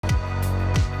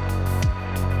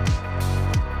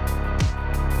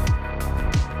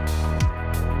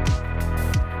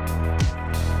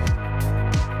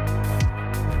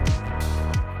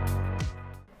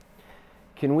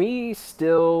Can we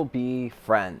still be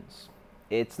friends?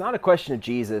 It's not a question of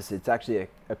Jesus, it's actually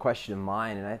a question of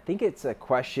mine, and I think it's a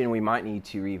question we might need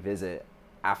to revisit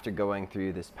after going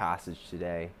through this passage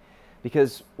today.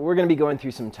 Because we're going to be going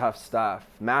through some tough stuff.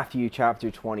 Matthew chapter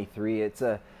 23, it's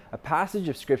a passage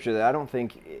of scripture that I don't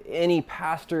think any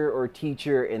pastor or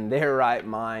teacher in their right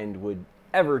mind would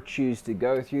ever choose to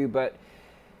go through, but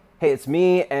hey, it's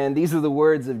me, and these are the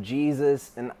words of Jesus,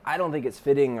 and I don't think it's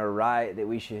fitting or right that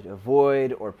we should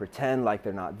avoid or pretend like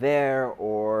they're not there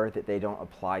or that they don't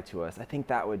apply to us. I think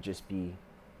that would just be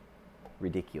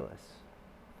ridiculous.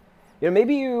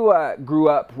 Maybe you grew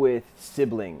up with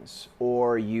siblings,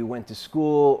 or you went to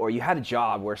school, or you had a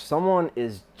job where someone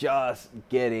is just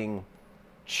getting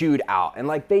chewed out, and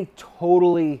like they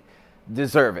totally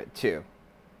deserve it too.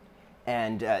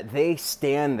 And they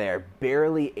stand there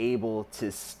barely able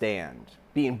to stand,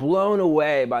 being blown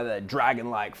away by the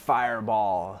dragon-like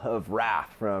fireball of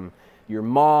wrath from your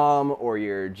mom or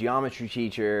your geometry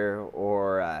teacher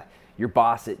or your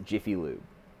boss at Jiffy Lube.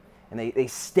 And they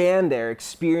stand there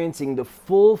experiencing the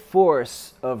full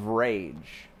force of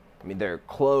rage. I mean, their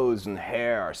clothes and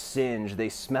hair are singed. They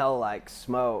smell like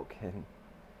smoke.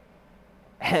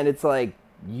 And it's like,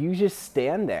 you just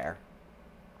stand there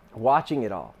watching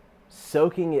it all,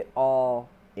 soaking it all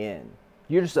in.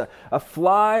 You're just a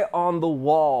fly on the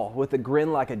wall with a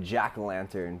grin like a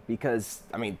jack-o'-lantern because,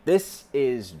 I mean, this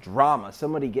is drama.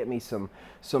 Somebody get me some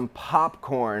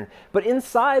popcorn. But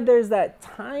inside there's that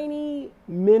tiny,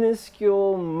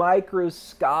 minuscule,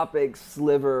 microscopic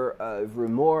sliver of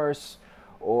remorse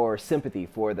or sympathy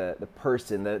for the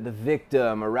person, the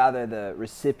victim, or rather the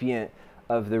recipient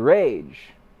of the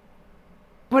rage.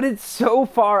 But it's so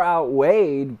far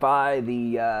outweighed by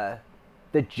the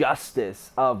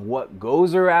justice of what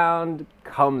goes around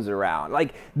comes around.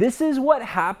 Like, this is what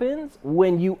happens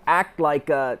when you act like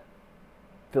a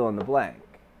fill in the blank.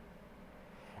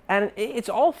 And it's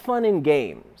all fun and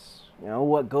games.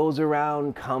 What goes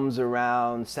around comes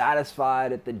around,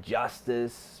 satisfied at the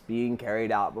justice being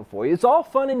carried out before you. It's all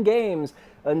fun and games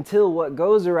until what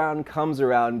goes around,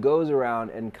 goes around,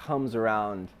 and comes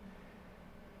around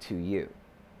to you.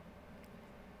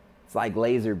 It's like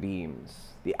laser beams.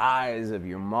 The eyes of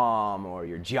your mom or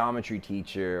your geometry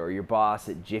teacher or your boss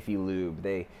at Jiffy Lube,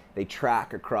 they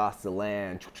track across the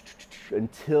land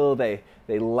until they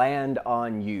land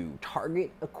on you.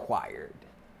 Target acquired.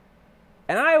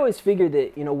 And I always figured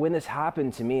that, when this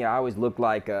happened to me, I always looked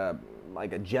like a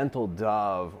gentle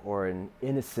dove or an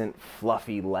innocent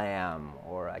fluffy lamb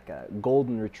or like a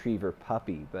golden retriever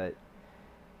puppy, but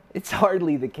it's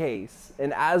hardly the case.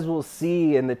 And as we'll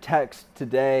see in the text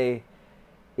today,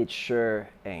 it sure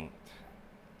ain't.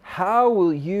 How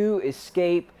will you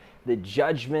escape the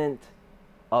judgment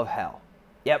of hell?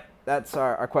 Yep, that's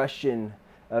our question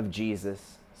of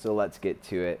Jesus. So let's get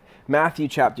to it. Matthew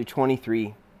chapter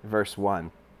 23, verse 1.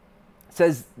 It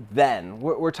says, then.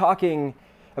 We're talking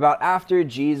about after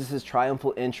Jesus'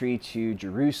 triumphal entry to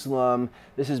Jerusalem.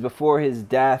 This is before his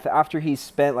death, after he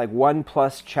spent like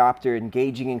 1+ chapter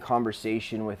engaging in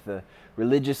conversation with the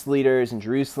religious leaders in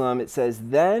Jerusalem. It says,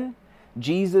 then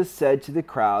Jesus said to the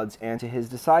crowds and to his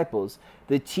disciples,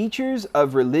 the teachers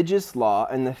of religious law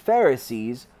and the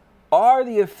Pharisees are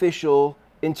the official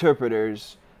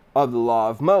interpreters of the law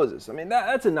of Moses. I mean,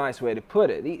 that's a nice way to put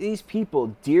it. These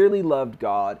people dearly loved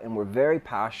God and were very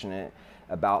passionate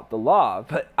about the law.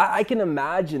 But I can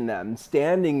imagine them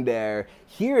standing there,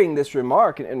 hearing this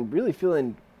remark and really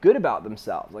feeling good about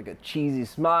themselves, like a cheesy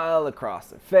smile across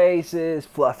their faces,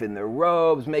 fluffing their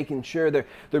robes, making sure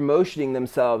they're motioning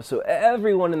themselves so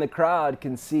everyone in the crowd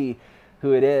can see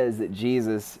who it is that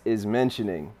Jesus is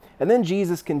mentioning. And then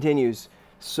Jesus continues,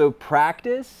 so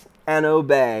practice and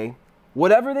obey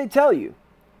whatever they tell you,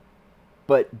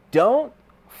 but don't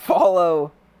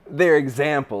follow their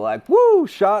example. Like, woo,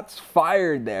 shots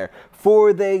fired there.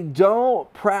 For they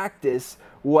don't practice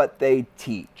what they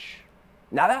teach.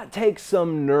 Now that takes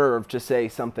some nerve to say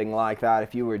something like that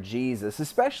if you were Jesus,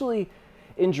 especially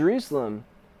in Jerusalem.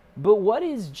 But what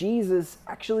is Jesus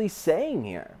actually saying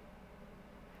here?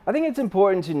 I think it's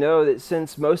important to know that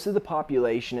since most of the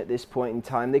population at this point in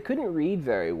time, they couldn't read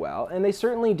very well, and they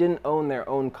certainly didn't own their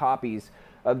own copies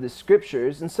of the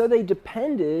scriptures, and so they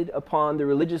depended upon the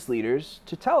religious leaders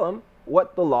to tell them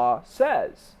what the law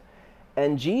says.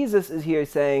 And Jesus is here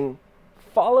saying,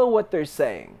 follow what they're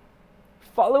saying.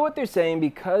 Follow what they're saying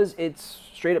because it's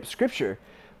straight up scripture,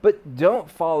 but don't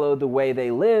follow the way they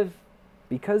live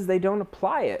because they don't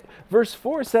apply it. Verse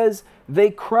 4 says, they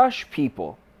crush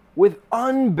people with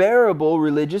unbearable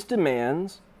religious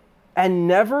demands and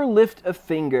never lift a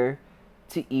finger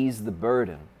to ease the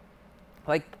burden.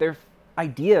 Like,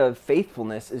 idea of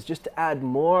faithfulness is just to add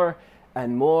more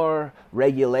and more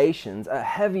regulations, a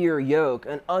heavier yoke,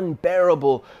 an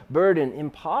unbearable burden,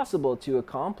 impossible to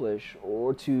accomplish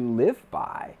or to live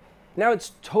by. Now,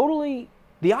 it's totally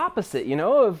the opposite,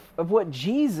 of what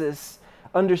Jesus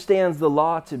understands the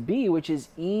law to be, which is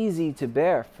easy to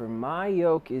bear. For my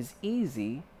yoke is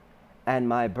easy and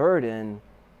my burden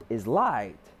is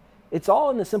light. It's all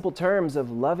in the simple terms of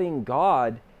loving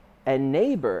God and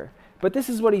neighbor. But this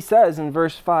is what he says in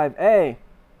verse 5a.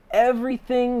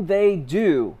 Everything they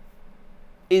do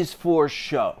is for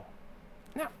show.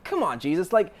 Now, come on, Jesus.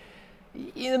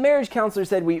 The marriage counselor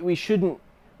said we shouldn't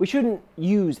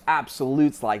use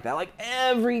absolutes like that. Like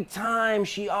every time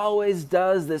she always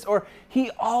does this, or he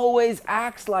always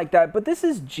acts like that. But this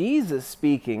is Jesus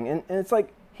speaking, and it's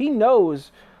like he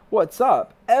knows what's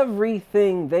up.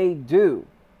 Everything they do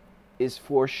is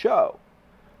for show.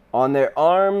 On their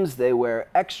arms, they wear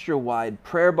extra wide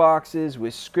prayer boxes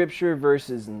with scripture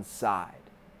verses inside.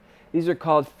 These are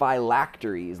called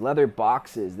phylacteries, leather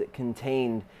boxes that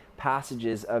contained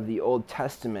passages of the Old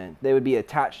Testament. They would be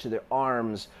attached to their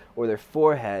arms or their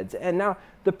foreheads. And now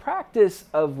the practice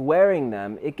of wearing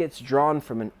them, it gets drawn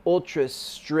from an ultra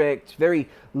strict, very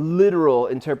literal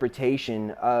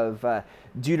interpretation of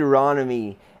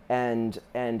Deuteronomy and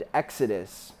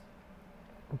Exodus.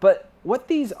 But what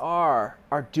these are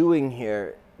doing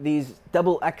here, these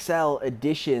double XL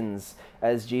editions,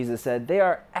 as Jesus said, they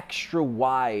are extra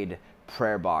wide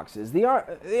prayer boxes. They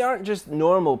aren't just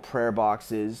normal prayer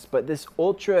boxes, but this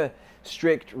ultra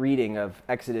strict reading of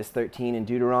Exodus 13 and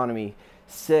Deuteronomy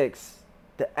 6,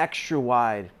 the extra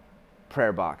wide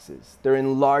prayer boxes. They're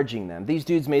enlarging them. These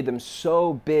dudes made them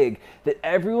so big that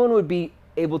everyone would be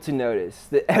able to notice,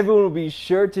 that everyone would be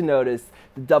sure to notice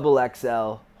the double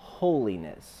XL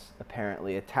holiness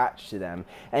apparently attached to them.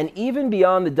 And even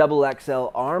beyond the double XL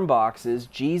arm boxes,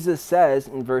 Jesus says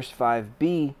in verse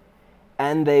 5b,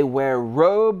 and they wear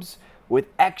robes with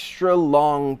extra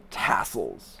long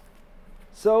tassels.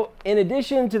 So in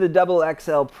addition to the double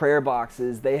XL prayer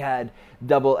boxes, they had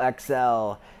double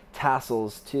XL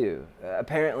tassels too.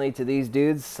 Apparently to these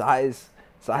dudes, size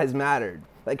mattered.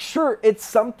 Sure, it's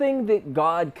something that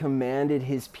God commanded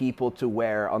his people to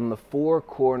wear on the four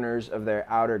corners of their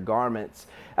outer garments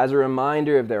as a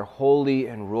reminder of their holy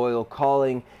and royal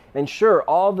calling. And sure,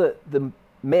 all the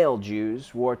male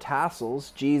Jews wore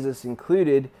tassels, Jesus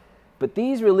included, but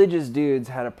these religious dudes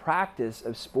had a practice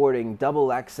of sporting double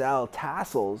XL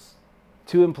tassels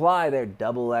to imply their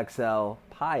double XL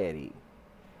piety,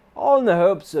 all in the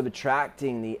hopes of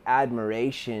attracting the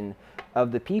admiration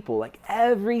of the people.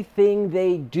 Everything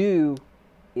they do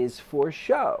is for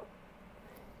show.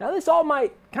 Now this all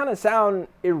might kind of sound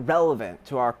irrelevant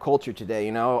to our culture today,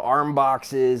 arm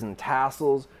boxes and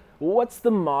tassels. What's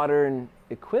the modern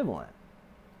equivalent?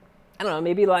 I don't know,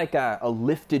 maybe a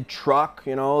lifted truck,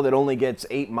 that only gets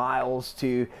 8 miles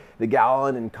to the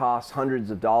gallon and costs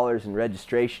hundreds of dollars in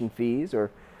registration fees,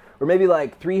 or maybe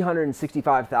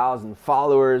 365,000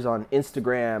 followers on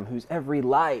Instagram whose every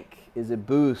like is a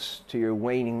boost to your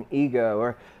waning ego,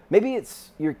 or maybe it's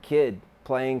your kid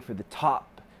playing for the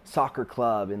top soccer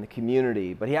club in the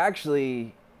community, but he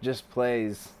actually just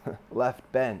plays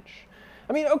left bench.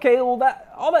 I mean, okay, well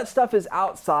all that stuff is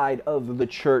outside of the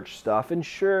church stuff, and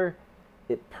sure,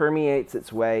 it permeates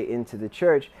its way into the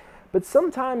church, but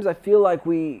sometimes I feel like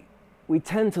we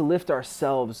tend to lift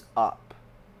ourselves up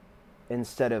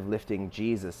instead of lifting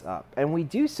Jesus up. And we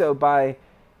do so by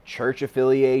church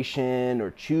affiliation,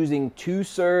 or choosing to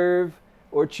serve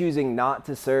or choosing not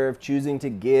to serve, choosing to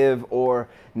give or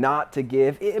not to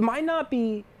give. It might not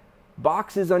be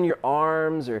boxes on your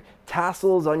arms or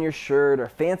tassels on your shirt or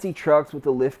fancy trucks with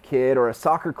a lift kit or a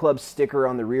soccer club sticker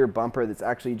on the rear bumper that's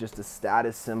actually just a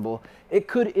status symbol. It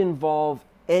could involve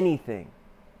anything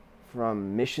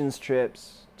from missions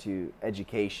trips to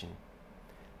education,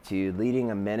 to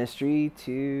leading a ministry,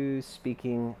 to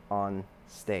speaking on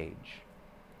stage.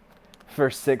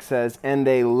 Verse 6 says, and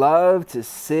they love to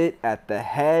sit at the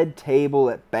head table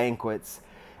at banquets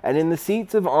and in the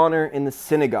seats of honor in the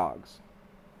synagogues.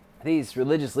 These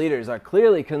religious leaders are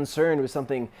clearly concerned with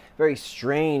something very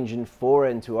strange and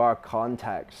foreign to our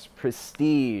context,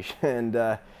 prestige and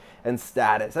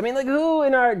status. I mean, who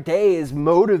in our day is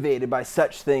motivated by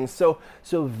such things, so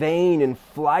vain and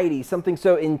flighty, something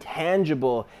so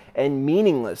intangible and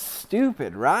meaningless,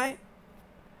 stupid, right?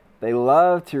 They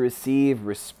love to receive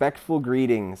respectful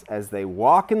greetings as they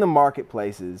walk in the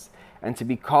marketplaces and to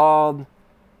be called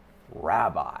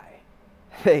rabbi.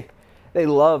 They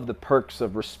love the perks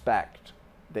of respect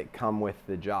that come with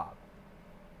the job.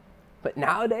 But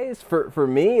nowadays, for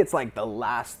me, it's the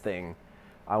last thing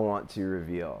I want to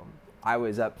reveal. I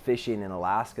was up fishing in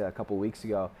Alaska a couple weeks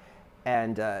ago,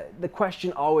 and the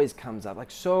question always comes up,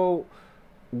 like, so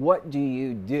what do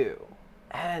you do?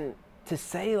 And to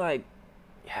say, like,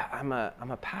 yeah, I'm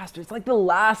a pastor, it's like the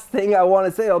last thing I want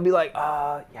to say. I'll be like,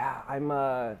 yeah, I'm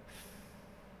a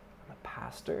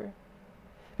pastor.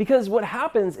 Because what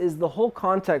happens is the whole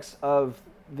context of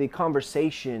the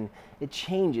conversation, it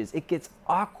changes. It gets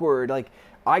awkward. Like,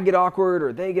 I get awkward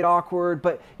or they get awkward.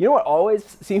 But you know what always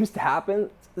seems to happen?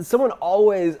 Someone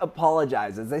always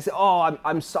apologizes. They say, oh,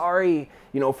 I'm sorry,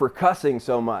 for cussing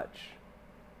so much.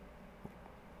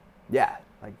 Yeah,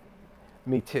 like,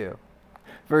 me too.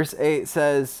 Verse 8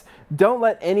 says, don't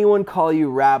let anyone call you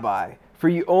rabbi, for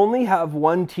you only have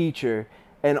one teacher,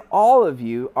 and all of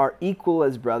you are equal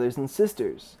as brothers and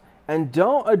sisters. And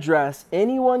don't address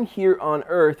anyone here on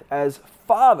earth as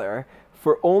Father,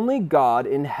 for only God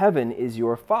in heaven is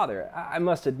your Father. I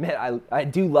must admit, I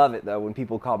do love it, though, when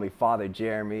people call me Father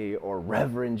Jeremy or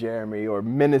Reverend Jeremy or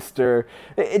Minister.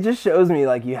 It just shows me,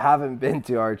 like, you haven't been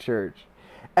to our church.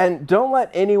 And don't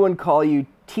let anyone call you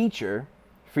teacher,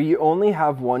 for you only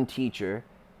have one teacher,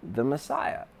 the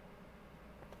Messiah.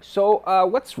 So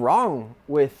what's wrong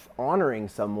with honoring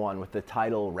someone with the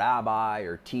title rabbi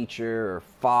or teacher or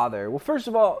father? Well, first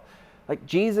of all, like,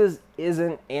 Jesus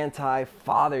isn't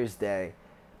anti-Father's Day,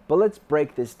 but let's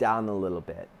break this down a little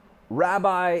bit.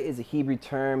 Rabbi is a Hebrew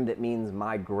term that means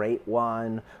my great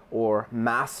one or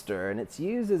master, and it's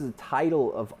used as a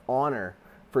title of honor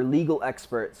for legal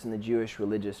experts in the Jewish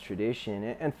religious tradition.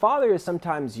 And father is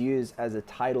sometimes used as a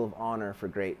title of honor for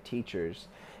great teachers.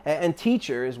 And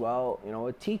teacher is, well,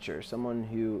 a teacher, someone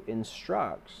who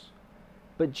instructs.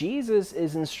 But Jesus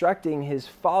is instructing his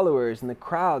followers and the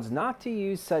crowds not to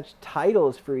use such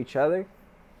titles for each other,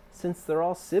 since they're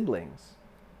all siblings.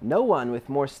 No one with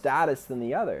more status than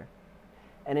the other.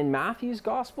 And in Matthew's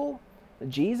gospel,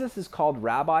 Jesus is called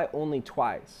rabbi only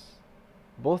twice,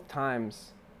 both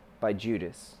times by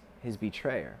Judas, his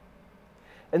betrayer.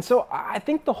 And so I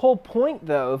think the whole point,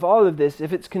 though, of all of this,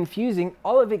 if it's confusing,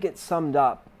 all of it gets summed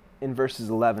up in verses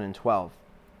 11 and 12.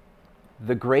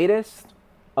 The greatest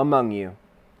among you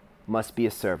must be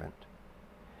a servant,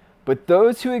 but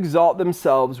those who exalt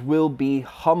themselves will be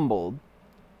humbled,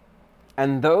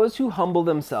 and those who humble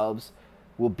themselves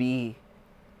will be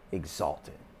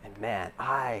exalted. And man,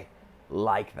 I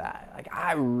like that. Like,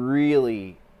 I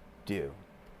really do.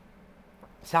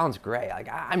 Sounds great. Like,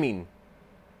 I mean,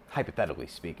 hypothetically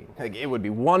speaking, like, it would be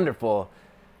wonderful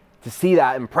to see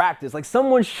that in practice. Like,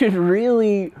 someone should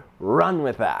really run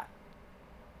with that.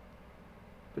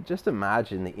 But just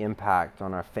imagine the impact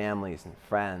on our families and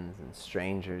friends and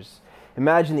strangers.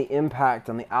 Imagine the impact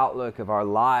on the outlook of our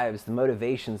lives, the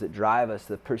motivations that drive us,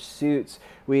 the pursuits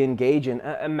we engage in.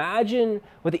 Imagine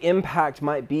what the impact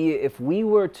might be if we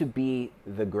were to be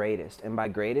the greatest. And by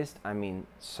greatest, I mean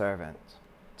servant.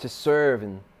 To serve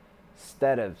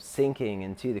instead of sinking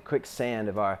into the quicksand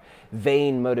of our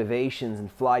vain motivations and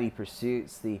flighty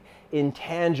pursuits, the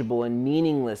intangible and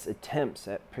meaningless attempts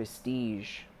at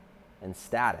prestige and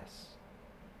status.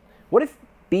 What if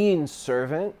being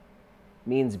servant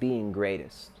means being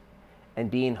greatest,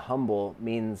 and being humble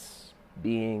means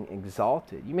being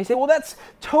exalted? You may say, well, that's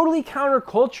totally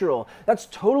countercultural. That's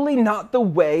totally not the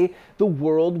way the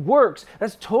world works.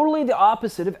 That's totally the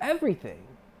opposite of everything.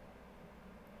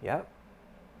 Yep.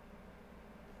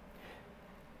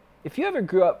 If you ever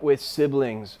grew up with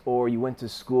siblings, or you went to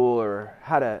school or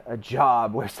had a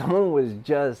job where someone was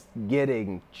just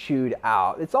getting chewed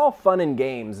out, it's all fun and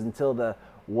games until the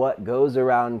what goes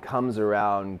around comes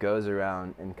around, goes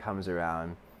around and comes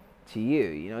around to you.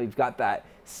 You've got that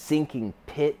sinking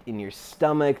pit in your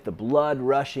stomach, the blood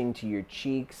rushing to your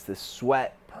cheeks, the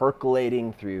sweat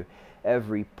percolating through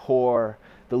every pore,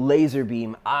 the laser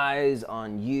beam eyes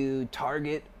on you,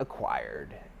 target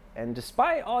acquired. And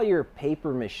despite all your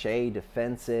papier-mâché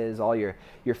defenses, all your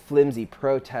flimsy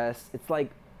protests, it's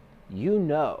like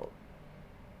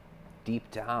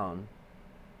deep down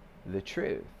the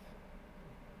truth.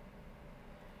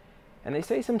 And they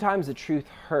say sometimes the truth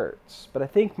hurts, but I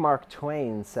think Mark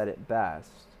Twain said it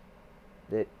best,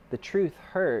 that the truth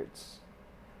hurts,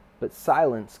 but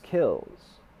silence kills.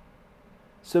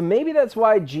 So maybe that's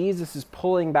why Jesus is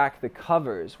pulling back the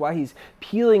covers, why he's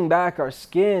peeling back our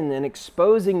skin and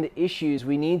exposing the issues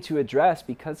we need to address,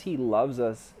 because he loves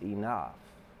us enough.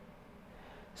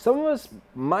 Some of us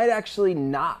might actually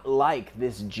not like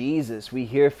this Jesus we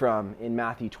hear from in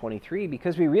Matthew 23,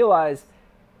 because we realize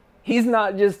he's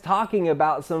not just talking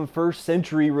about some first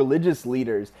century religious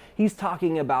leaders. He's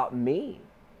talking about me,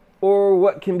 or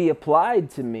what can be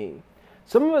applied to me.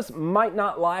 Some of us might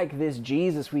not like this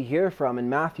Jesus we hear from in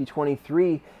Matthew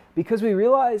 23 because we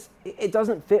realize it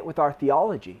doesn't fit with our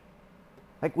theology.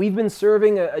 Like, we've been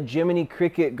serving a Jiminy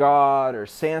Cricket God or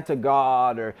Santa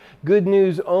God or good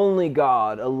news only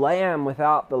God, a lamb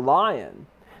without the lion.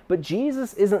 But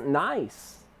Jesus isn't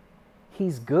nice.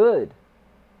 He's good.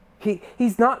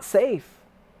 He's not safe.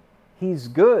 He's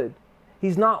good.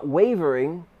 He's not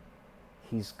wavering.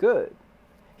 He's good.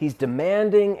 He's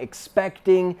demanding,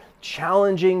 expecting,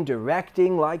 challenging,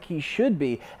 directing like he should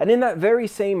be. And in that very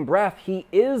same breath, he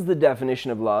is the definition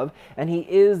of love, and he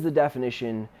is the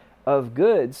definition of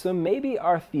good. So maybe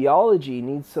our theology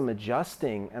needs some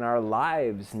adjusting and our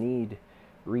lives need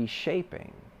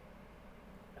reshaping.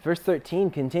 Verse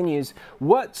 13 continues,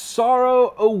 "What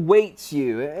sorrow awaits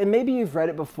you?" And maybe you've read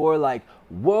it before, like,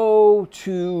 "Woe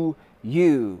to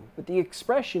you." But the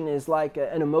expression is like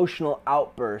an emotional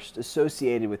outburst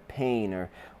associated with pain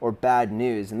or bad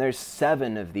news. And there's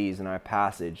 7 of these in our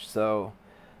passage, so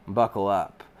buckle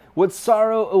up. "What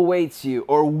sorrow awaits you?"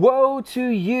 Or "Woe to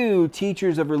you,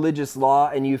 teachers of religious law,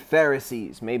 and you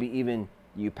Pharisees," maybe even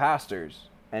you pastors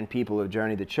and people of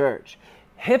Journey to Church.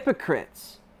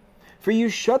 "Hypocrites! For you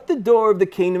shut the door of the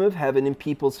kingdom of heaven in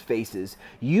people's faces.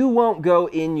 You won't go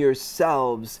in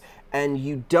yourselves, and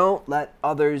you don't let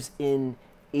others in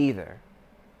either."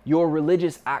 Your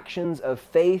religious actions of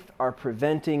faith are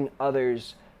preventing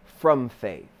others from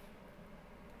faith.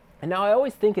 And now I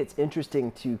always think it's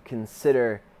interesting to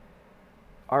consider,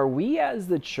 are we as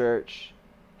the church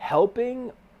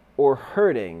helping or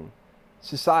hurting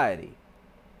society?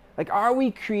 Like, are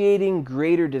we creating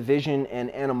greater division and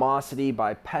animosity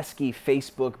by pesky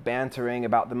Facebook bantering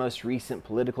about the most recent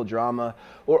political drama?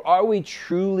 Or are we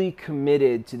truly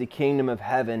committed to the kingdom of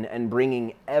heaven and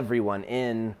bringing everyone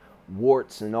in,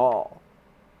 warts and all?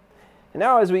 And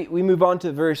now as we move on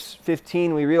to verse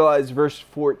 15, we realize verse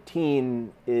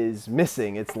 14 is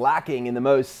missing. It's lacking in the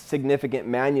most significant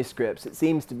manuscripts. It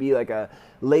seems to be like a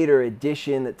later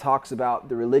edition that talks about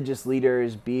the religious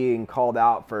leaders being called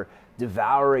out for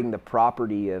devouring the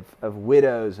property of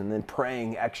widows and then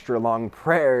praying extra long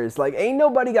prayers. Like, ain't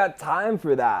nobody got time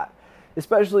for that,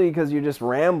 especially because you're just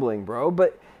rambling, bro.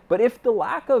 But if the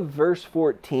lack of verse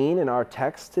 14 in our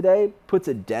text today puts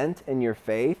a dent in your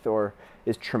faith or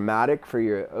is traumatic for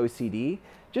your OCD,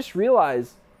 just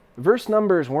realize verse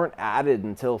numbers weren't added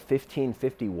until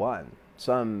 1551,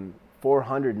 some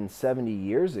 470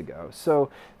 years ago. So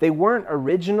they weren't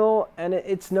original, and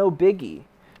it's no biggie.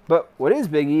 But what is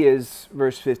biggie is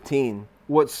verse 15.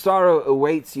 "What sorrow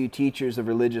awaits you, teachers of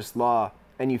religious law,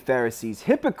 and you Pharisees,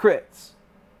 hypocrites!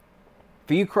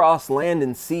 For you cross land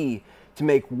and sea to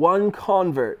make one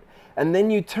convert, and then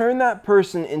you turn that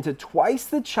person into twice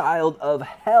the child of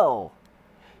hell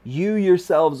you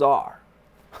yourselves are."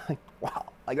 Wow,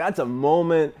 like, that's a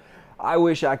moment I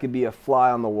wish I could be a fly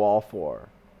on the wall for.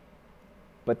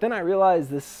 But then I realize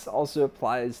this also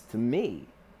applies to me.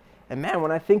 And man,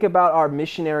 when I think about our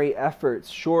missionary efforts,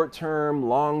 short-term,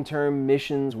 long-term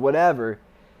missions, whatever,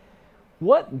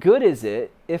 what good is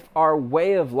it if our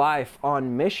way of life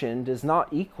on mission does not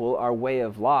equal our way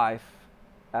of life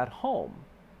at home?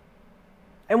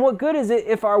 And what good is it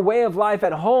if our way of life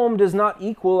at home does not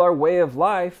equal our way of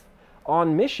life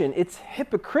on mission? It's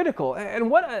hypocritical. And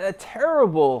what a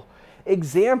terrible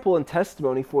example and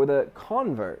testimony for the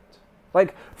convert.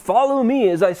 Like, "Follow me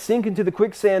as I sink into the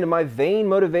quicksand of my vain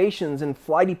motivations and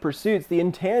flighty pursuits, the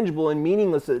intangible and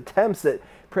meaningless attempts at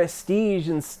prestige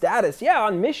and status." Yeah,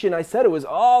 on mission I said it was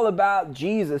all about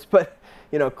Jesus, but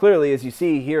clearly, as you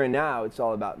see here and now, it's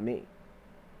all about me.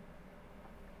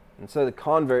 And so the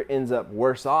convert ends up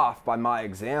worse off by my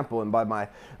example and by my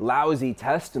lousy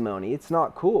testimony. It's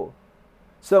not cool.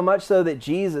 So much so that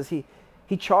Jesus,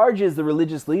 he charges the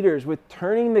religious leaders with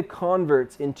turning the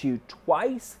converts into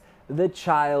twice the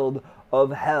child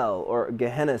of hell, or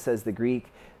Gehenna, says the Greek,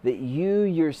 that you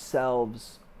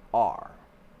yourselves are.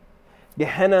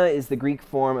 Gehenna is the Greek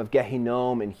form of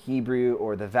Gehinnom in Hebrew,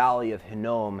 or the Valley of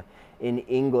Hinnom in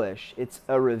English. It's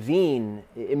a ravine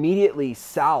immediately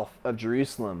south of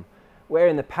Jerusalem, where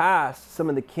in the past some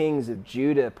of the kings of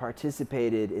Judah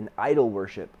participated in idol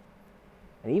worship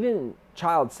and even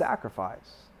child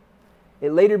sacrifice.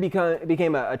 It later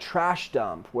became a trash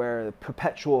dump where the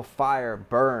perpetual fire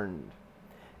burned.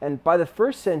 And by the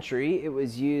 1st century, it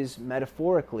was used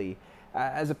metaphorically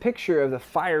as a picture of the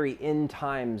fiery end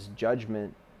times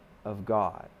judgment of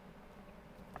God.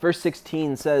 Verse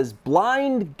 16 says,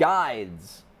 "Blind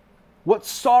guides, what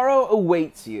sorrow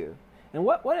awaits you." And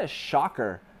what a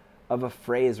shocker of a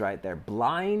phrase right there.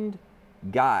 Blind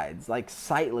guides, like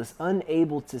sightless,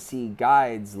 unable to see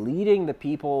guides, leading the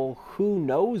people who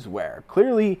knows where,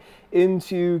 clearly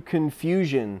into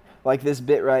confusion, like this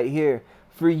bit right here.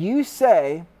 "For you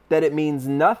say, that it means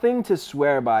nothing to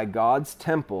swear by God's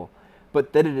temple,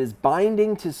 but that it is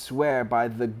binding to swear by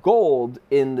the gold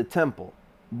in the temple.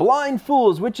 Blind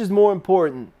fools, which is more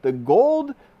important, the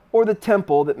gold or the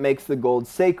temple that makes the gold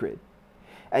sacred?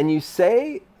 And you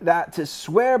say that to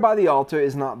swear by the altar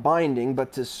is not binding,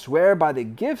 but to swear by the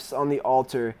gifts on the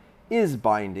altar is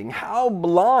binding. How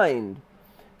blind!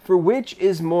 For which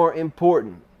is more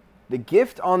important, the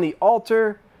gift on the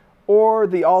altar or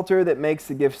the altar that makes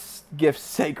the gifts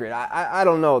sacred? I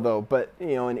don't know though, but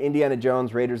in Indiana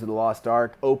Jones, Raiders of the Lost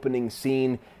Ark, opening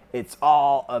scene, it's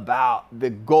all about the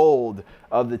gold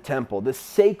of the temple, the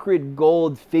sacred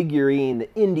gold figurine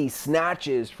that Indy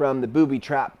snatches from the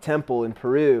booby-trapped temple in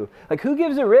Peru. Like, who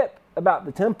gives a rip about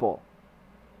the temple?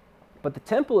 But the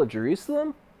temple of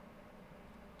Jerusalem,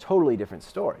 totally different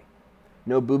story.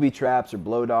 No booby traps or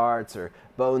blow darts or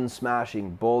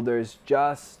bone-smashing boulders,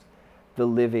 just the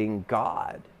living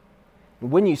God.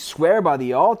 When you swear by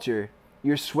the altar,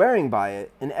 you're swearing by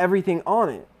it and everything on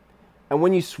it. And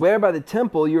when you swear by the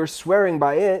temple, you're swearing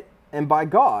by it and by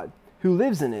God, who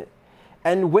lives in it.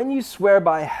 And when you swear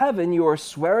by heaven, you are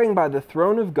swearing by the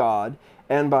throne of God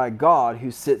and by God who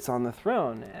sits on the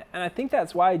throne. And I think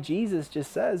that's why Jesus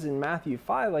just says in Matthew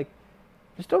 5,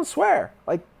 just don't swear.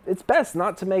 It's best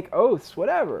not to make oaths,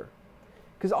 whatever.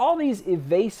 Because all these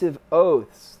evasive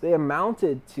oaths, they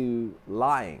amounted to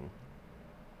lying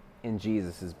in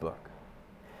Jesus' book.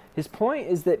 His point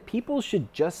is that people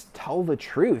should just tell the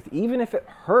truth, even if it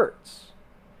hurts,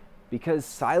 because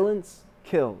silence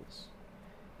kills.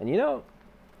 And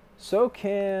so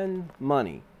can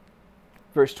money.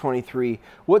 Verse 23,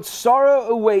 what sorrow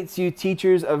awaits you,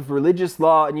 teachers of religious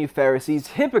law, and you Pharisees,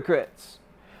 hypocrites!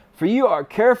 For you are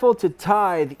careful to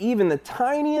tithe even the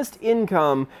tiniest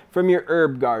income from your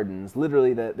herb gardens.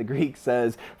 Literally, the Greek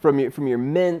says, from your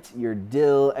mint, your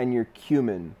dill, and your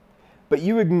cumin. But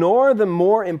you ignore the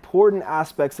more important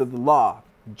aspects of the law,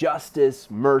 justice,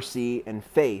 mercy, and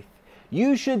faith.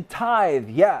 You should tithe,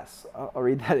 yes. I'll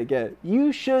read that again.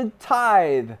 You should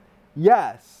tithe,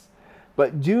 yes.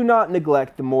 But do not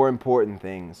neglect the more important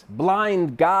things.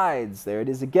 Blind guides, there it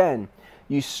is again.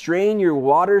 You strain your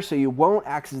water so you won't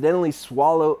accidentally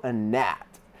swallow a gnat.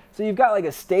 So you've got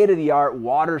a state-of-the-art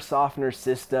water softener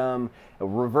system, a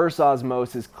reverse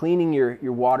osmosis, cleaning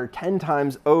your water 10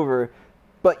 times over,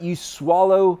 but you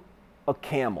swallow a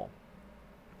camel.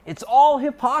 It's all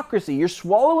hypocrisy. You're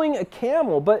swallowing a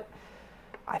camel, but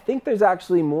I think there's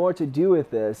actually more to do with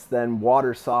this than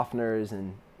water softeners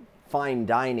and fine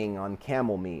dining on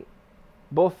camel meat.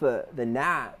 Both the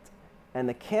gnat and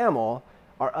the camel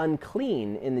are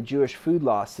unclean in the Jewish food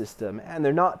law system, and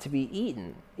they're not to be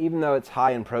eaten, even though it's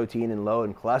high in protein and low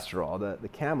in cholesterol, the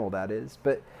camel that is.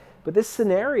 But this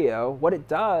scenario, what it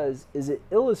does is it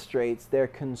illustrates their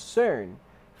concern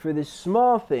for the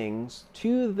small things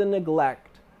to the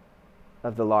neglect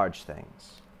of the large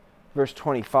things. Verse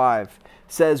 25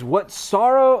 says, what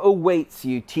sorrow awaits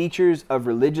you, teachers of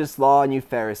religious law, and you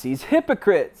Pharisees,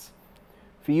 hypocrites!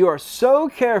 For you are so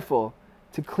careful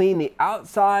to clean the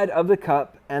outside of the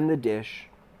cup and the dish,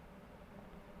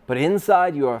 but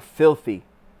inside you are filthy,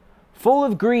 full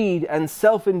of greed and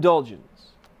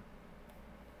self-indulgence.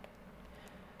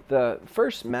 The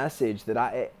first message that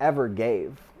I ever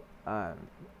gave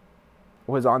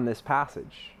was on this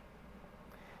passage.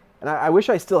 And I wish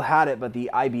I still had it, but the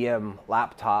IBM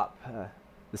laptop,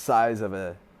 the size of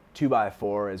a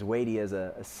 2x4, as weighty as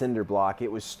a cinder block,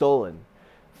 it was stolen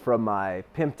from my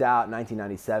pimped out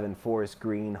 1997 forest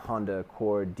green Honda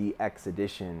Accord DX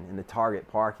edition in the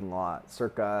Target parking lot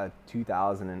circa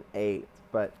 2008.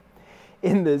 But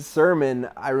in this sermon,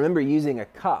 I remember using a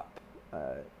cup,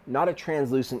 not a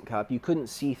translucent cup. You couldn't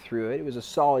see through it. It was a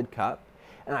solid cup.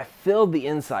 And I filled the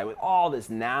inside with all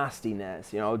this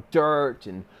nastiness, dirt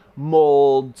and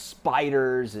mold,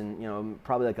 spiders, and,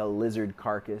 probably a lizard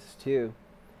carcass too.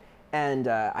 And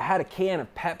I had a can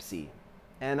of Pepsi.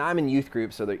 And I'm in youth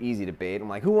group, so they're easy to bait. I'm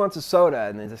like, who wants a soda?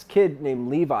 And there's this kid named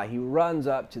Levi. He runs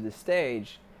up to the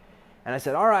stage. And I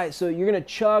said, all right, so you're going to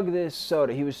chug this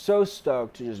soda. He was so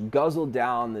stoked to just guzzle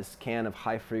down this can of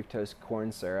high fructose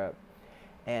corn syrup.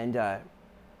 And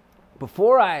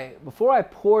before I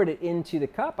poured it into the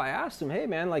cup, I asked him, hey,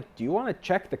 man, do you want to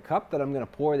check the cup that I'm going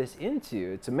to pour this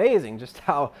into? It's amazing just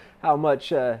how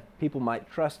much people might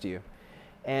trust you.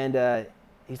 And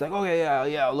he's like, okay,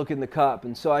 yeah, I'll look in the cup.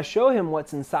 And so I show him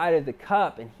what's inside of the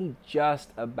cup, and he just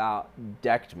about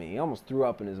decked me. He almost threw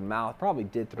up in his mouth, probably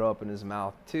did throw up in his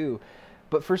mouth too.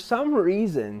 But for some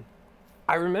reason,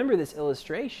 I remember this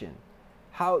illustration,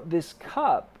 how this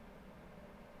cup,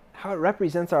 how it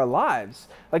represents our lives.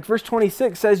 Verse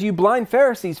 26 says, you blind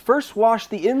Pharisees, first wash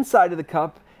the inside of the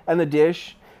cup and the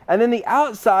dish, and then the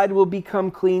outside will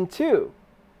become clean too.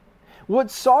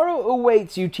 What sorrow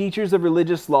awaits you, teachers of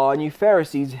religious law, and you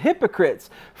Pharisees,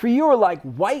 hypocrites, for you are like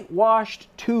whitewashed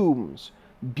tombs,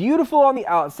 beautiful on the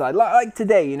outside, like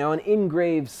today, an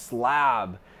engraved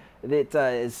slab that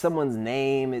is someone's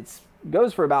name. It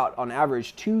goes for about, on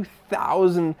average,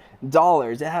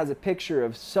 $2,000. It has a picture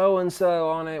of so-and-so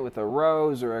on it with a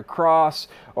rose or a cross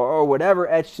or whatever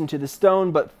etched into the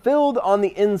stone, but filled on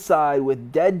the inside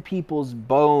with dead people's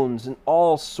bones and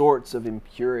all sorts of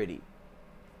impurity.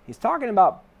 He's talking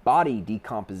about body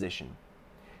decomposition,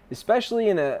 especially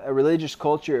in a religious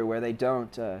culture where they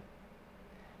don't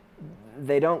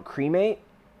cremate,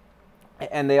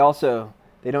 and they don't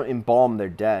embalm their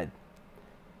dead.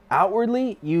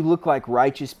 Outwardly, you look like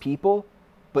righteous people,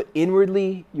 but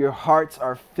inwardly, your hearts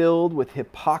are filled with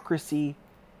hypocrisy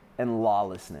and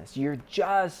lawlessness. You're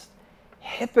just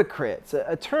hypocrites,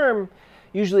 a term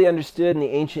usually understood in the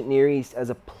ancient Near East as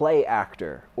a play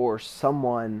actor or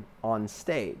someone on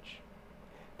stage.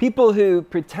 People who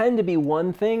pretend to be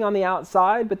one thing on the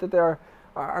outside, but that they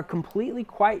are completely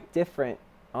quite different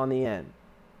on the end.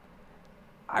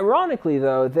 Ironically,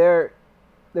 though, their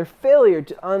failure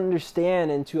to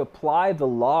understand and to apply the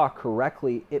law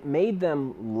correctly, it made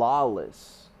them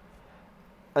lawless.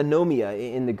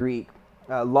 Anomia in the Greek,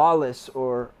 lawless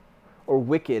or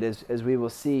wicked, as we will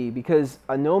see, because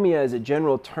anomia is a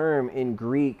general term in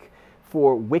Greek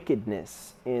for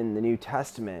wickedness in the New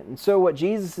Testament. And so what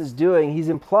Jesus is doing, he's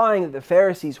implying that the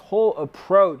Pharisees' whole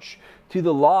approach to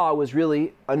the law was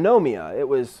really anomia. It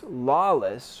was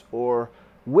lawless or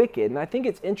wicked. And I think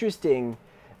it's interesting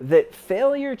that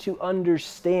failure to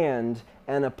understand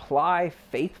and apply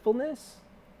faithfulness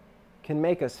can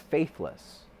make us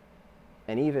faithless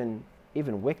and even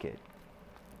wicked.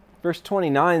 Verse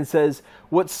 29 says,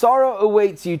 "What sorrow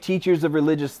awaits you, teachers of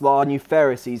religious law, and you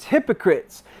Pharisees,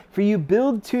 hypocrites! For you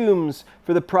build tombs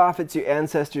for the prophets your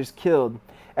ancestors killed,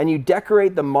 and you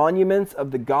decorate the monuments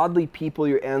of the godly people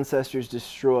your ancestors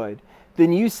destroyed.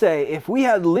 Then you say, if we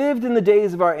had lived in the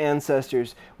days of our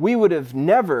ancestors, we would have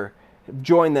never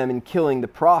joined them in killing the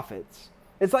prophets."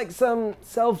 It's like some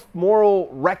self-moral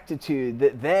rectitude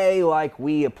that they, like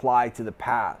we, apply to the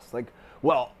past. Like,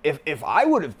 well, if I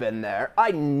would have been there, I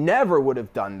never would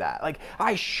have done that. Like,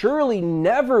 I surely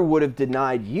never would have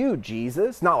denied you,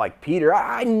 Jesus. Not like Peter.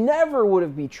 I never would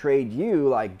have betrayed you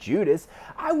like Judas.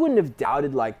 I wouldn't have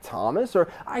doubted like Thomas. Or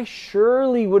I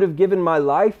surely would have given my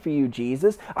life for you,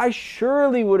 Jesus. I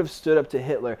surely would have stood up to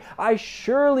Hitler. I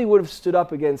surely would have stood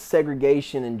up against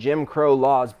segregation and Jim Crow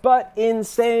laws. But in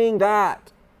saying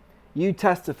that, you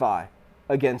testify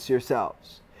against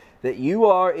yourselves that you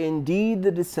are indeed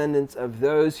the descendants of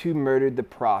those who murdered the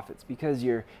prophets, because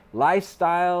your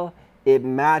lifestyle, it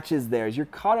matches theirs. You're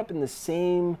caught up in the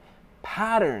same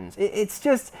patterns. It's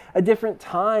just a different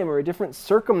time or a different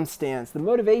circumstance. The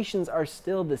motivations are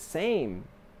still the same.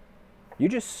 You're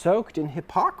just soaked in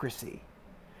hypocrisy.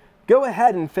 Go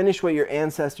ahead and finish what your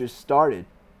ancestors started.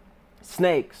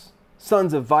 Snakes,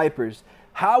 sons of vipers,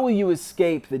 how will you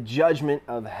escape the judgment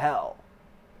of hell?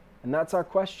 And that's our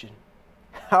question.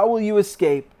 How will you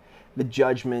escape the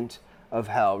judgment of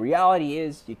hell? Reality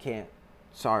is, you can't.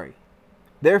 Sorry.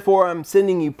 Therefore, I'm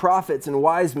sending you prophets and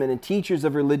wise men and teachers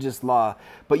of religious law,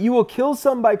 but you will kill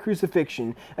some by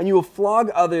crucifixion, and you will flog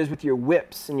others with your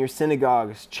whips in your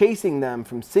synagogues, chasing them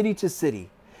from city to city.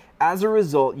 As a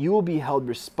result, you will be held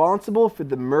responsible for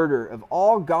the murder of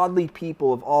all godly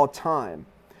people of all time.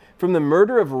 From the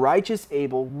murder of righteous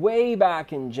Abel way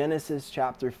back in Genesis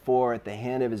chapter 4 at the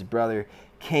hand of his brother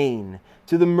Cain,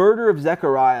 to the murder of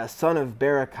Zechariah, son of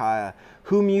Berechiah,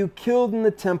 whom you killed in the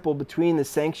temple between the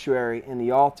sanctuary and the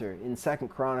altar, in 2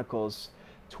 Chronicles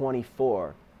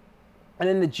 24. And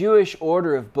in the Jewish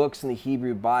order of books in the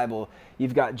Hebrew Bible,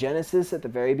 you've got Genesis at the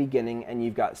very beginning and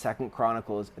you've got 2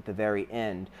 Chronicles at the very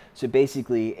end. So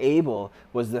basically, Abel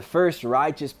was the first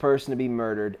righteous person to be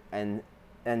murdered, and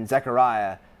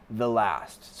Zechariah the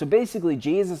last. So basically,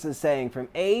 Jesus is saying from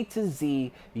A to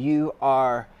Z, you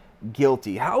are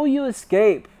guilty. How will you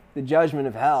escape the judgment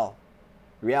of hell?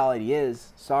 Reality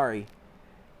is, sorry,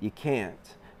 you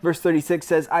can't. Verse 36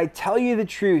 says, I tell you the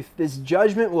truth, this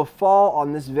judgment will fall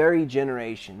on this very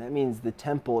generation. That means the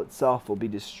temple itself will be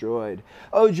destroyed.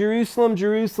 Oh, Jerusalem,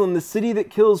 Jerusalem, the city that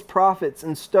kills prophets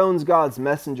and stones God's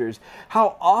messengers.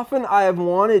 How often I have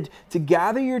wanted to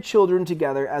gather your children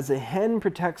together as a hen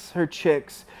protects her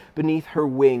chicks beneath her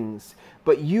wings,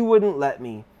 but you wouldn't let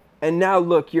me. And now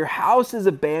look, your house is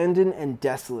abandoned and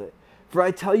desolate. For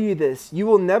I tell you this, you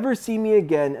will never see me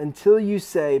again until you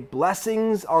say,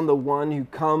 blessings on the one who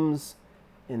comes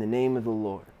in the name of the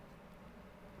Lord.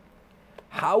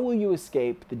 How will you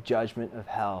escape the judgment of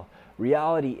hell?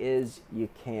 Reality is you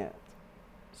can't.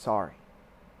 Sorry.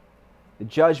 The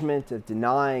judgment of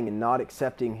denying and not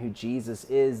accepting who Jesus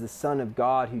is, the Son of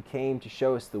God who came to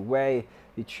show us the way,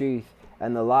 the truth,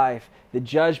 and the life, the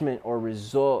judgment or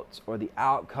result or the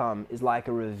outcome is like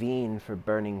a ravine for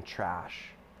burning trash.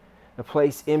 A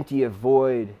place empty of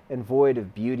void and void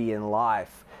of beauty and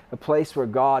life. A place where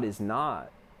God is not.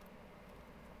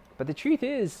 But the truth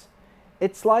is,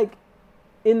 it's like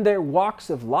in their walks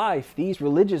of life, these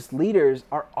religious leaders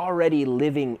are already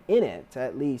living in it,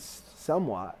 at least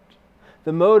somewhat.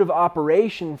 The mode of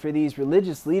operation for these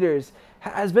religious leaders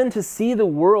has been to see the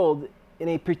world in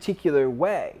a particular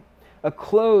way, a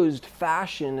closed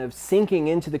fashion of sinking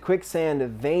into the quicksand of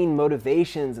vain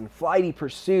motivations and flighty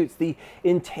pursuits, the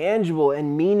intangible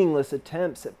and meaningless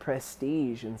attempts at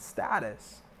prestige and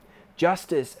status.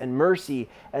 Justice and mercy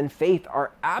and faith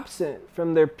are absent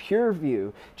from their pure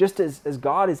view, just as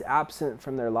God is absent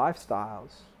from their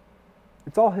lifestyles.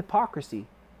 It's all hypocrisy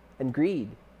and greed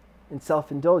and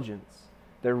self-indulgence.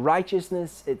 Their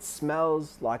righteousness, it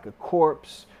smells like a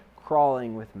corpse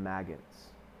crawling with maggots.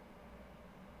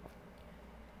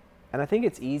 And I think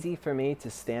it's easy for me to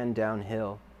stand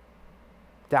downhill,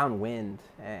 downwind,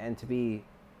 and to be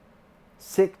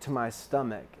sick to my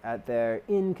stomach at their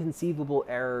inconceivable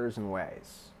errors and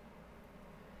ways.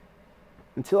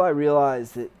 Until I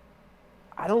realize that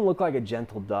I don't look like a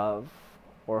gentle dove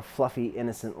or a fluffy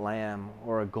innocent lamb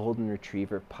or a golden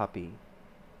retriever puppy,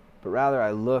 but rather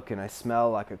I look and I smell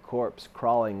like a corpse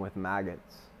crawling with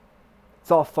maggots.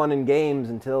 It's all fun and games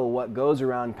until what goes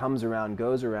around, comes around,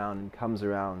 goes around, and comes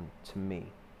around to me.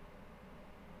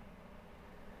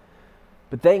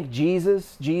 But thank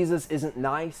Jesus, Jesus isn't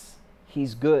nice,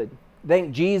 he's good.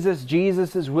 Thank Jesus,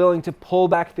 Jesus is willing to pull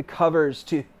back the covers,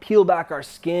 to peel back our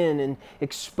skin and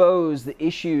expose the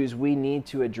issues we need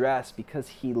to address because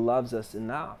he loves us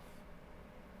enough.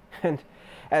 And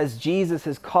as Jesus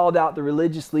has called out the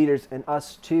religious leaders and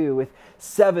us too, with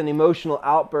 7 emotional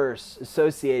outbursts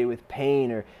associated with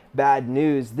pain or bad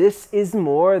news, this is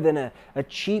more than a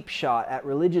cheap shot at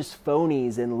religious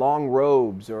phonies in long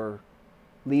robes or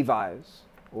Levi's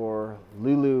or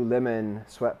Lululemon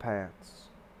sweatpants.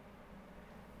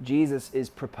 Jesus is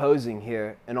proposing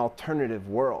here an alternative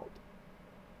world.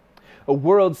 A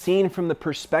world seen from the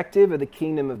perspective of the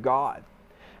kingdom of God.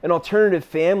 An alternative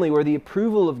family where the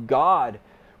approval of God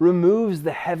removes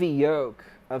the heavy yoke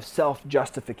of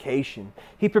self-justification.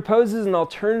 He proposes an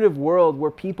alternative world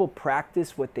where people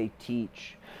practice what they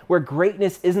teach, where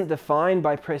greatness isn't defined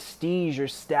by prestige or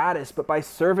status, but by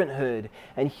servanthood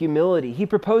and humility. He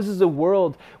proposes a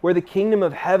world where the kingdom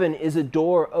of heaven is a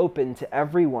door open to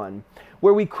everyone,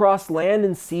 where we cross land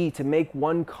and sea to make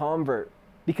one convert,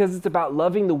 because it's about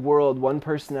loving the world one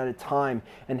person at a time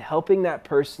and helping that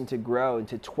person to grow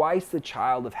into twice the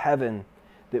child of heaven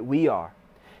that we are.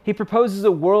 He proposes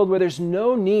a world where there's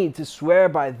no need to swear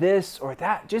by this or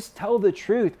that. Just tell the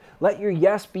truth. Let your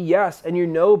yes be yes and your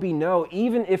no be no,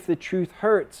 even if the truth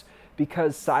hurts,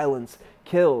 because silence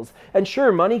kills. And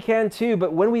sure, money can too,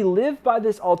 but when we live by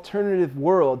this alternative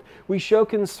world, we show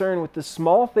concern with the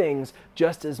small things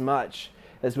just as much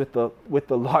as with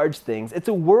the large things. It's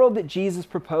a world that Jesus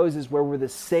proposes where we're the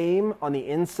same on the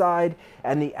inside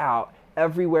and the out,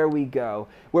 everywhere we go,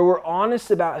 where we're honest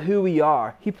about who we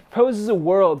are. He proposes a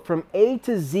world from A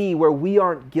to Z where we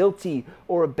aren't guilty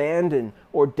or abandoned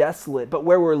or desolate, but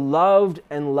where we're loved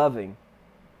and loving.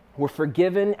 We're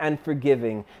forgiven and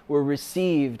forgiving. We're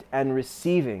received and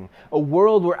receiving. A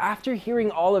world where after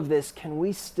hearing all of this, can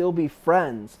we still be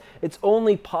friends? It's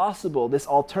only possible, this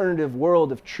alternative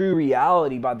world of true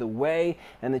reality, by the way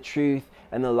and the truth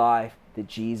and the life that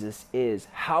Jesus is.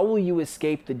 How will you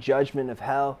escape the judgment of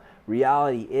hell?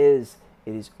 Reality is,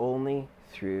 it is only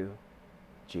through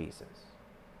Jesus.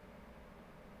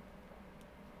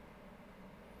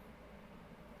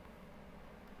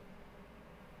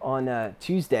 On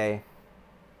Tuesday,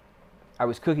 I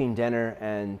was cooking dinner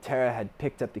and Tara had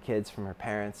picked up the kids from her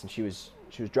parents and she was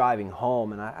driving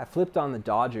home, and I flipped on the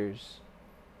Dodgers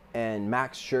and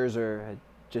Max Scherzer had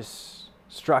just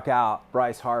struck out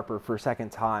Bryce Harper for a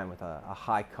second time with a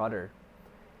high cutter.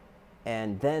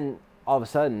 And then all of a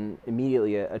sudden,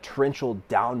 immediately a torrential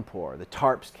downpour. The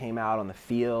tarps came out on the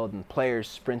field and players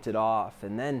sprinted off.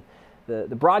 And then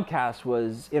the broadcast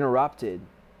was interrupted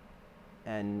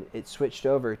and it switched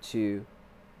over to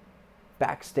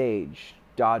backstage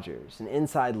Dodgers, an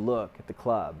inside look at the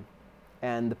club.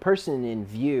 And the person in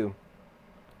view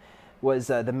was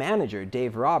the manager,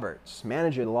 Dave Roberts,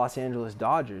 manager of the Los Angeles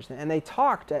Dodgers. And they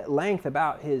talked at length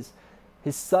about his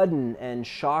sudden and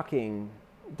shocking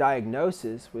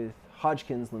diagnosis with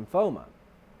Hodgkin's lymphoma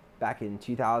back in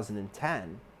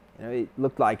 2010. It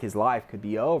looked like his life could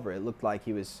be over. It looked like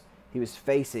he was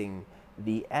facing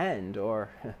the end, or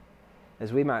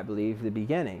as we might believe, the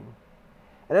beginning.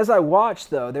 And as I watched,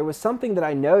 though, there was something that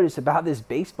I noticed about this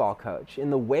baseball coach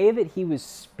in the way that he was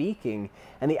speaking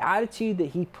and the attitude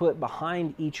that he put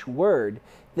behind each word,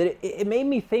 that it made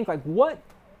me think, like, what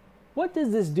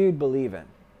does this dude believe in?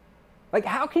 Like,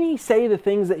 how can he say the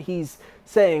things that he's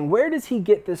saying? Where does he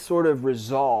get this sort of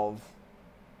resolve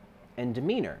and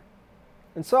demeanor?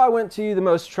 And so I went to the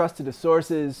most trusted of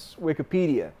sources,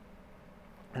 Wikipedia,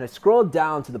 and I scrolled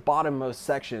down to the bottommost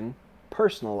section,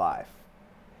 personal life.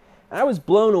 And I was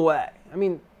blown away. I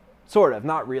mean, sort of,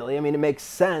 not really. I mean, it makes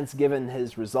sense given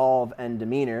his resolve and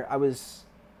demeanor. I was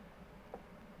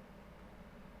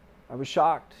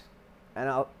shocked.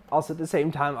 And also at the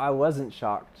same time, I wasn't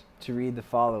shocked to read the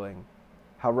following.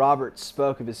 How Robert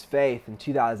spoke of his faith in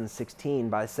 2016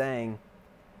 by saying,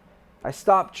 "I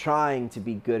stopped trying to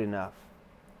be good enough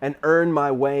and earn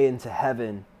my way into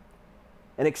heaven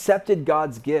and accepted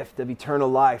God's gift of eternal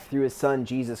life through his son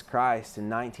Jesus Christ in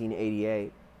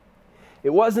 1988.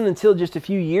 It wasn't until just a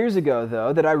few years ago,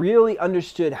 though, that I really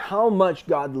understood how much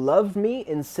God loved me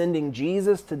in sending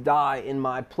Jesus to die in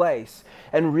my place,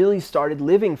 and really started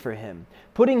living for him,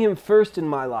 putting him first in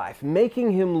my life,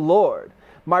 making him Lord.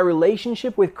 My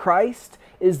relationship with Christ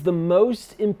is the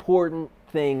most important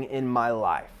thing in my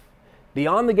life.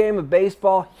 Beyond the game of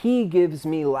baseball, he gives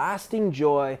me lasting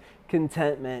joy,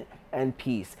 contentment, and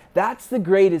peace." That's the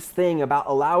greatest thing about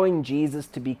allowing Jesus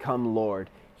to become Lord.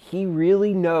 He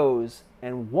really knows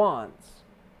and wants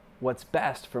what's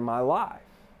best for my life.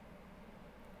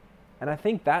 And I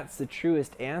think that's the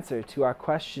truest answer to our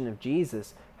question of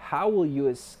Jesus, how will you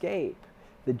escape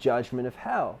the judgment of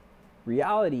hell?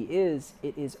 Reality is,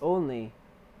 it is only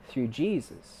through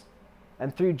Jesus.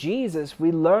 And through Jesus,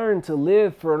 we learn to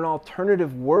live for an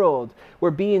alternative world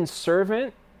where being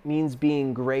servant means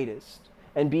being greatest,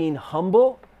 and being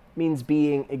humble means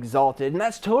being exalted. And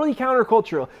that's totally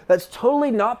countercultural. That's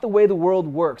totally not the way the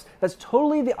world works. That's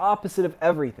totally the opposite of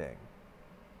everything.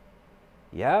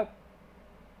 Yep.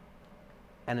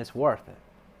 And it's worth it.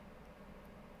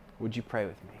 Would you pray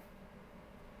with me?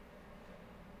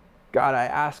 God, I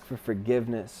ask for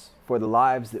forgiveness for the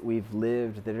lives that we've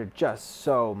lived that are just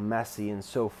so messy and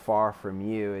so far from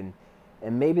you.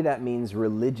 And maybe that means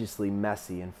religiously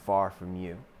messy and far from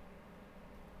you.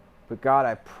 But God,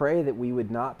 I pray that we would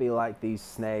not be like these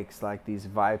snakes, like these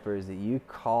vipers that you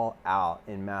call out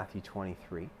in Matthew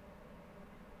 23.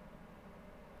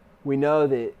 We know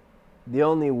that the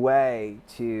only way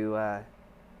to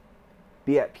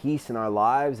be at peace in our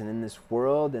lives and in this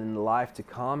world and in the life to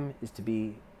come is to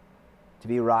be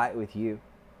right with you.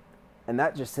 And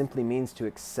that just simply means to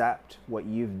accept what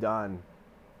you've done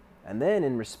and then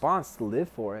in response to live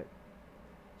for it.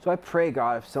 So I pray,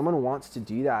 God, if someone wants to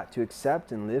do that, to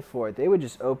accept and live for it, they would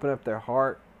just open up their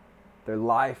heart, their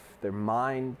life, their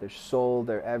mind, their soul,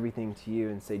 their everything to you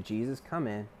and say, Jesus, come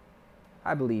in.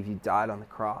 I believe you died on the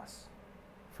cross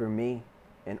for me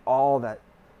and all that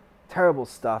terrible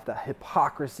stuff, that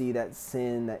hypocrisy, that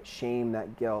sin, that shame,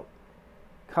 that guilt.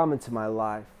 Come into my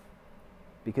life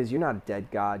because you're not a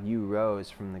dead God. You rose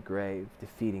from the grave,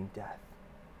 defeating death.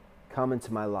 Come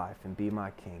into my life and be my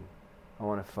king. I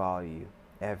want to follow you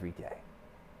every day.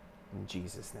 In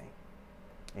Jesus' name,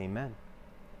 amen.